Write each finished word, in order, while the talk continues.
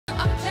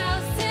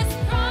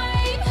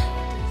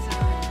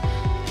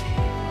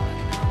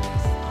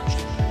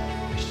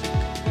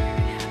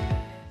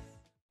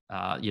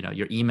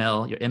your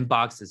email, your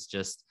inbox is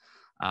just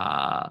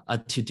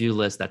a to-do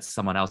list that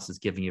someone else is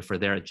giving you for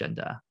their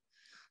agenda.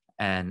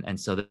 And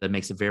so that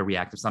makes it very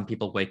reactive. Some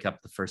people wake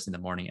up the first in the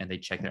morning and they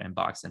check their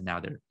inbox and now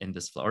they're in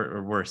this flow,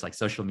 or worse, like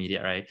social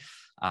media, right?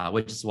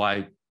 Which is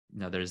why,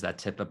 there's that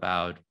tip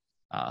about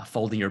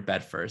folding your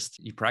bed first.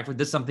 You practice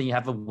this, something you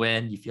have a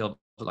win, you feel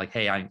like,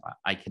 hey,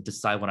 I can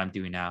decide what I'm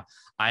doing now.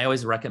 I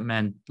always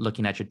recommend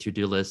looking at your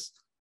to-do list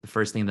the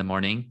first thing in the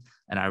morning.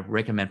 And I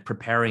recommend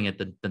preparing it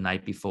the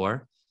night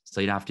before. So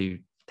you don't have to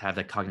have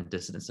that cognitive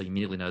dissonance. So you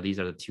immediately know these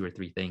are the 2 or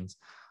 3 things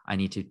I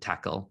need to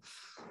tackle.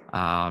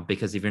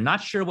 Because if you're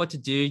not sure what to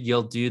do,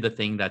 you'll do the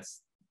thing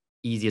that's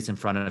easiest in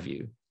front of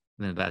you.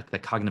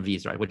 That cognitive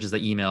ease, right? Which is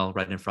the email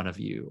right in front of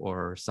you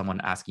or someone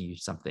asking you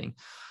something.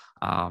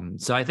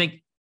 So I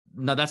think,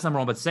 no, that's number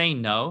one, but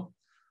saying no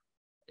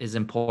is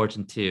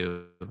important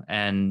too.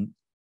 And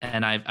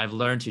I've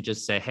learned to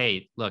just say,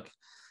 hey, look,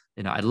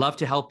 I'd love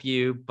to help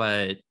you,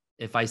 but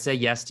if I say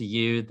yes to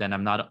you, then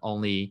I'm not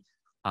only,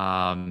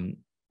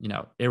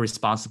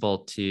 irresponsible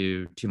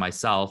to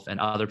myself and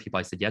other people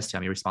I said yes to,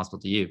 I'm irresponsible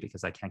to you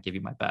because I can't give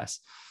you my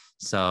best.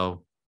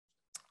 So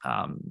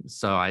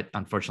I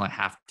unfortunately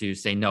have to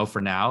say no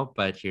for now,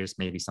 but here's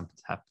maybe something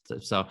to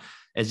have. So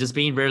it's just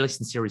being really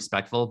sincere,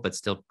 respectful, but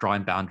still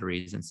drawing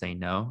boundaries and saying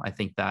no. I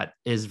think that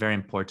is very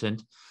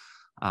important.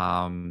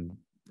 And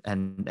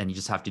you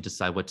just have to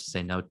decide what to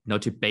say no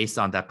to based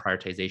on that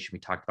prioritization we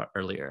talked about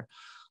earlier.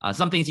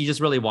 Some things you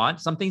just really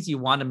want, some things you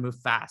want to move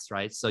fast,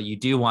 right? So you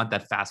do want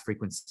that fast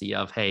frequency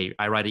of, hey,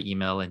 I write an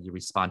email and you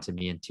respond to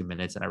me in 2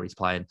 minutes and I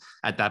reply. And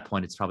at that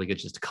point, it's probably good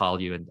just to call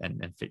you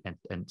and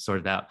sort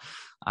it out.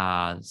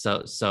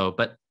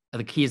 But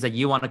the key is that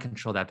you want to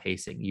control that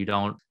pacing. You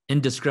don't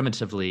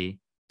indiscriminatively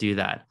do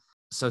that.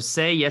 So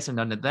say yes or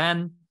no, and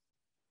then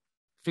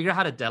figure out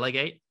how to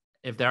delegate.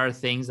 If there are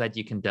things that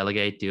you can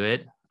delegate, do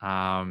it.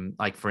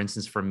 Like for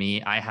instance, for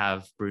me, I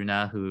have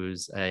Bruna,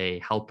 who's a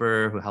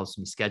helper who helps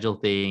me schedule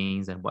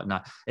things and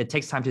whatnot. It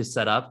takes time to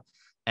set up.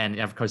 And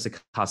of course it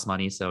costs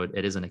money. So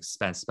it is an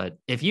expense, but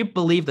if you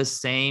believe the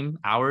same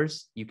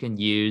hours you can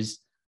use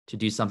to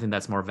do something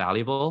that's more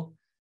valuable,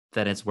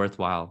 then it's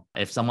worthwhile.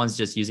 If someone's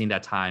just using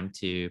that time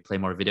to play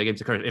more video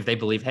games, if they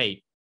believe,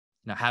 hey,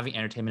 having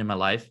entertainment in my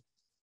life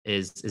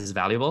is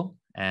valuable,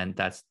 and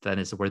then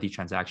it's a worthy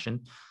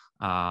transaction.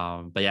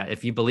 But yeah,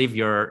 if you believe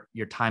your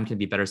time can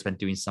be better spent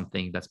doing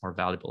something that's more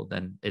valuable,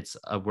 then it's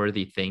a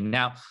worthy thing.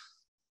 Now,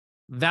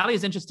 value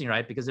is interesting,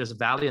 right? Because there's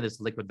value and there's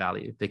liquid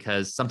value.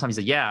 Because sometimes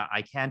you say, yeah,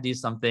 I can do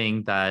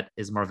something that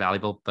is more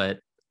valuable, but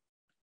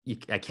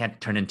I can't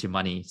turn into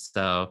money,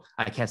 so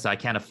I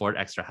can't afford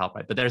extra help,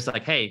 right? But there's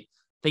like, hey,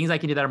 things I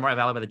can do that are more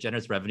valuable that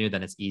generates revenue,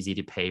 then it's easy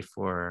to pay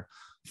for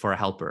a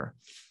helper.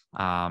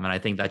 And I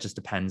think that just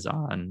depends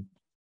on.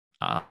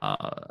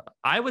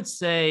 I would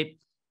say,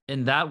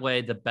 in that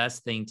way, the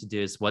best thing to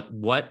do is what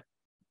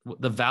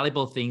the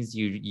valuable things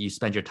you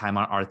spend your time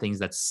on are things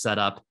that set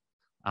up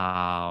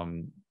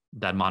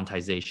that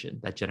monetization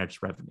that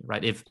generates revenue,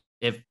 right?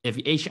 If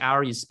each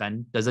hour you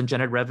spend doesn't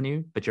generate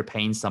revenue, but you're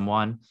paying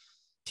someone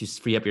to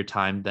free up your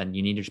time, then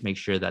you need to make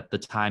sure that the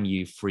time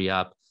you free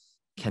up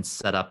can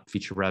set up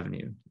future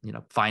revenue.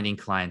 Finding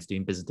clients,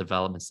 doing business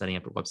development, setting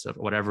up a website,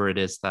 whatever it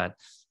is that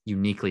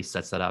uniquely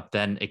sets that up.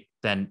 Then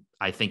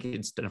I think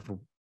it's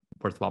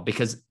worthwhile,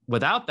 because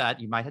without that,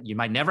 you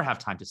might never have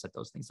time to set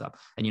those things up,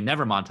 and you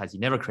never monetize, you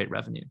never create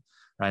revenue,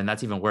 right? And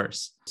that's even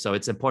worse. So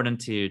it's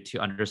important to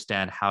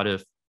understand how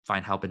to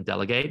find help and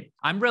delegate.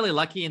 I'm really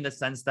lucky in the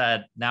sense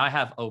that now I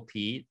have OP.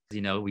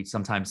 We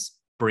sometimes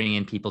bring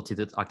in people to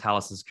the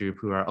Octalysis group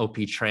who are OP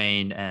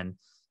trained, and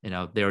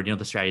they were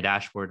the strategy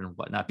dashboard and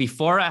whatnot.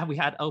 Before we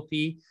had OP,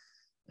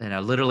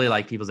 literally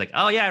like people's like,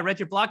 oh yeah, I read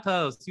your blog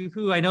post.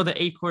 I know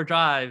the 8 core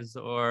drives,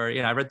 or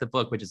I read the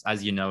book, which is,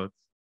 as you know,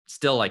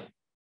 still like,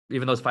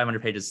 even though it's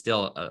 500 pages,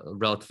 still a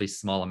relatively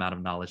small amount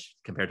of knowledge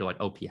compared to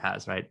what OP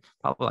has, right?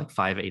 Probably like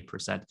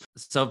 5-8%.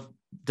 So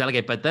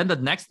delegate. But then the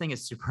next thing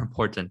is super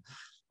important.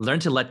 Learn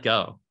to let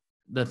go.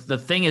 The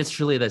thing is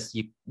truly this: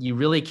 you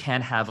really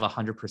can't have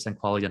 100%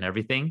 quality on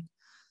everything.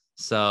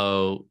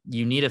 So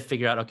you need to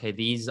figure out, okay,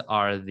 these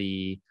are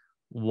the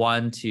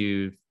 1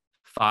 to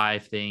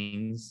 5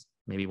 things,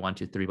 maybe 1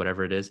 to 3,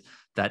 whatever it is,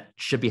 that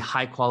should be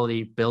high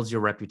quality, builds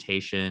your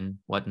reputation,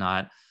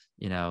 whatnot,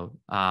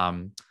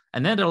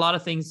 and then there are a lot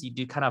of things you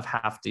do kind of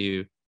have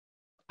to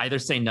either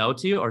say no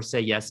to or say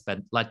yes, but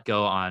let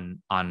go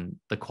on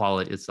the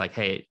quality. It's like,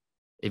 hey,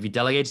 if you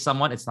delegate to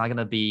someone, it's not going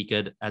to be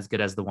good as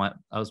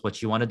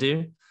what you want to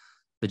do,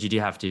 but you do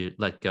have to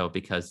let go,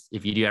 because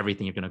if you do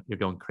everything, you're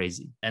going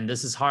crazy. And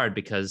this is hard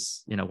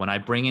because, when I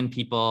bring in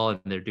people and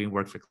they're doing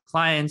work for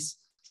clients,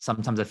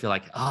 sometimes I feel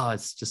like, oh,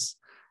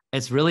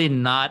 it's really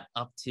not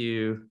up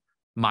to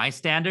my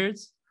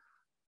standards.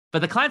 But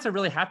the clients are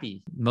really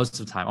happy most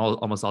of the time,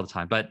 almost all the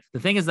time. But the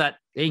thing is that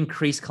they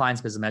increase clients'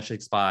 business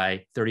metrics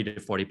by 30 to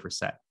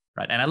 40%,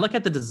 right? And I look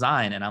at the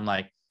design and I'm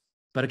like,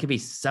 but it could be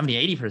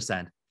 70,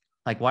 80%.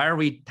 Like, why are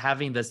we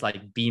having this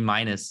like B-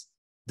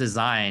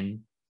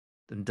 design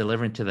and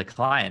delivering to the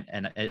client?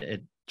 And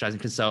it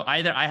drives me. So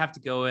either I have to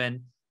go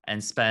in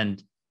and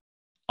spend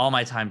all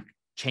my time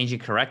changing,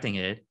 correcting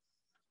it,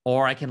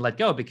 or I can let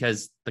go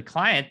because the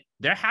client,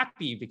 they're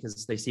happy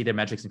because they see their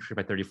metrics increase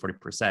by 30,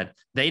 40%.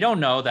 They don't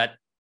know that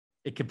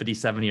it could be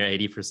 70 or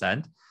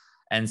 80%.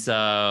 And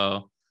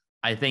so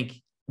I think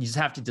you just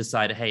have to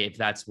decide, hey, if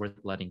that's worth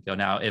letting go.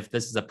 Now, if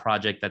this is a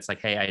project that's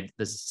like, hey,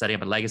 this is setting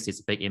up a legacy,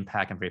 it's a big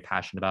impact, I'm very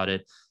passionate about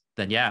it,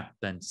 then yeah,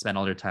 then spend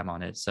all your time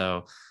on it.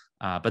 So,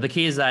 but the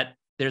key is that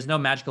there's no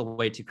magical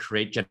way to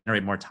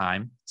generate more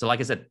time. So like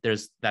I said,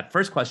 there's that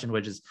first question,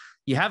 which is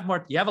you have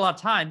a lot of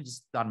time,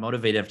 just not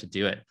motivated enough to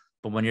do it.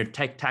 But when you're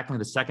tackling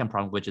the second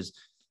problem, which is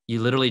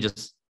you literally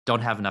just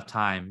don't have enough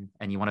time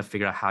and you want to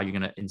figure out how you're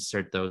going to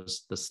insert the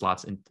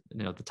slots in,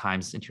 the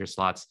times into your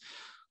slots,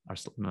 or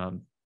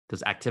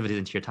those activities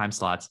into your time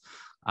slots,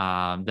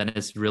 then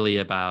it's really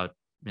about,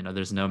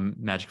 there's no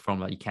magic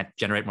formula. You can't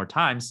generate more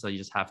time. So you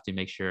just have to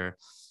make sure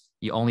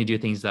you only do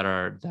things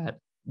that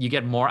you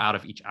get more out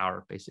of each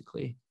hour,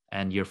 basically,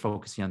 and you're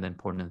focusing on the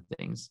important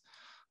things.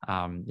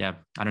 I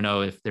don't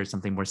know if there's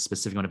something more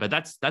specific on it, but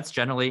that's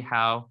generally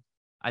how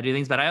I do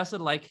things. But I also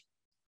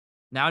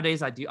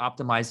nowadays I do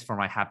optimize for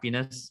my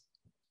happiness.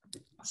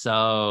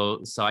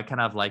 So I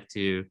kind of like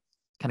to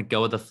kind of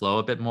go with the flow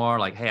a bit more.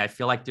 Like, hey, I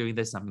feel like doing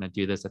this, I'm going to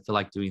do this. I feel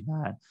like doing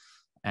that.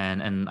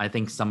 And I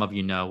think some of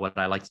what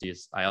I like to do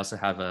is I also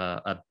have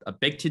a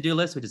big to-do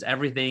list, which is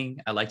everything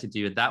I like to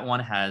do. That one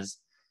has,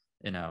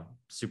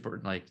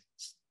 super like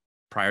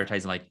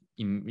prioritizing like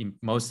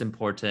most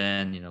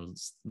important,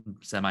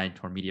 semi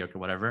or mediocre,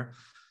 whatever.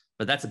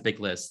 But that's a big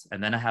list.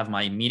 And then I have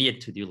my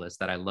immediate to-do list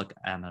that I look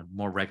at on a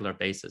more regular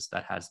basis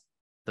that has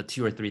the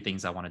 2 or 3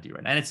 things I want to do.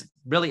 And it's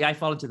really, I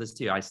fall into this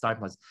too. I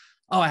start with,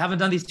 I haven't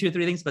done these 2 or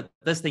 3 things, but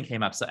this thing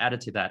came up. So add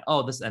it to that.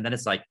 And then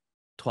it's like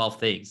 12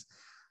 things.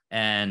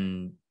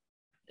 And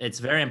it's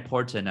very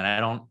important. And I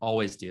don't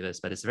always do this,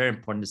 but it's very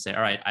important to say,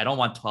 all right, I don't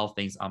want 12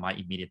 things on my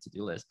immediate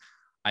to-do list.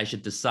 I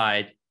should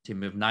decide to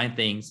move 9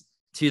 things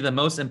to the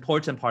most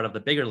important part of the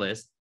bigger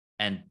list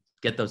and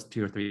get those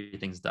 2 or 3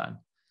 things done,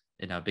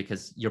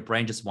 because your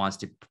brain just wants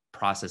to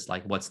process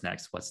like what's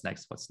next,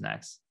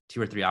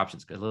 2 or 3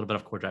 options, a little bit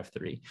of core drive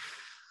 3.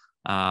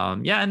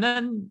 And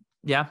then,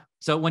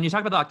 so when you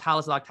talk about the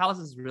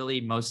Octalysis is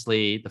really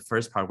mostly the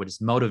first part, which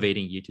is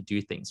motivating you to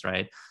do things,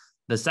 right?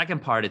 The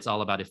second part, it's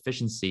all about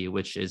efficiency,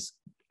 which is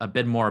a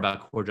bit more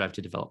about core drive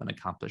to development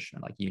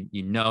accomplishment. Like, you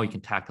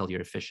can tackle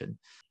your efficient.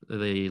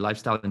 The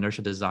lifestyle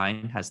inertia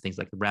design has things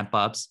like ramp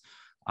ups,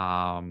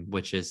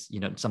 which is,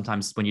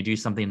 sometimes when you do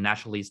something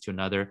naturally leads to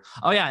another.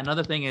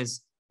 Another thing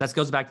is that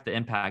goes back to the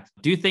impact.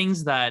 Do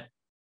things that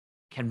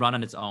can run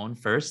on its own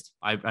first.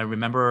 I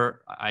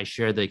remember I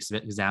shared the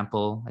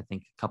example, I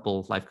think a couple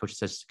of life coach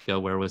sessions ago,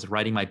 where I was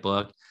writing my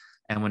book.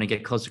 And when I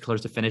get closer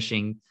to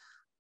finishing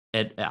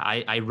it,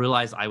 I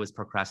realized I was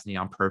procrastinating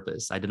on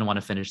purpose. I didn't want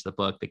to finish the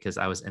book because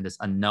I was in this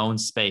unknown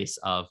space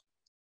of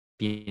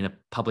being a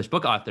published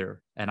book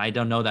author. And I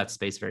don't know that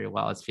space very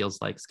well. It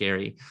feels like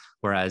scary.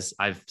 Whereas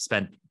I've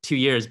spent 2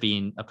 years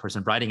being a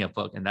person writing a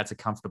book, and that's a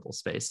comfortable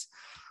space.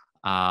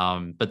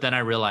 But then I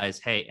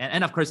realized, hey,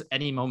 and of course,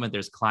 any moment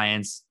there's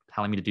clients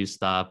telling me to do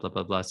stuff, blah,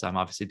 blah, blah. So I'm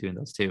obviously doing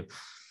those too.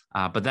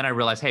 But then I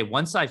realized, hey,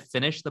 once I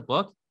finish the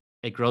book,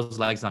 it grows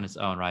legs on its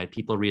own, right?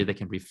 People read it, they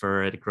can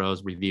refer it, it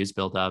grows, reviews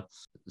build up.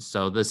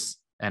 So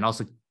and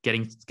also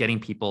getting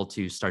people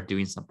to start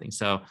doing something.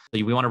 So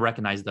we want to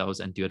recognize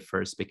those and do it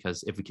first,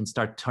 because if we can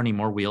start turning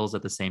more wheels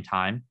at the same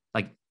time,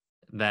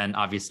 then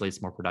obviously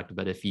it's more productive.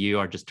 But if you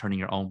are just turning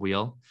your own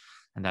wheel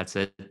and that's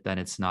it, then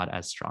it's not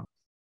as strong.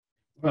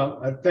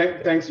 Well,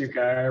 thanks, you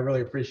guys. I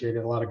really appreciate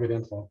it. A lot of good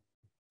info.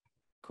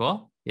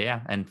 Cool. Yeah.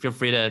 And feel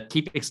free to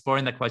keep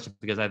exploring that question,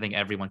 because I think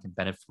everyone can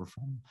benefit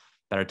from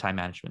better time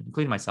management,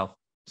 including myself.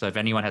 So if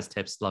anyone has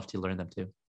tips, love to learn them too.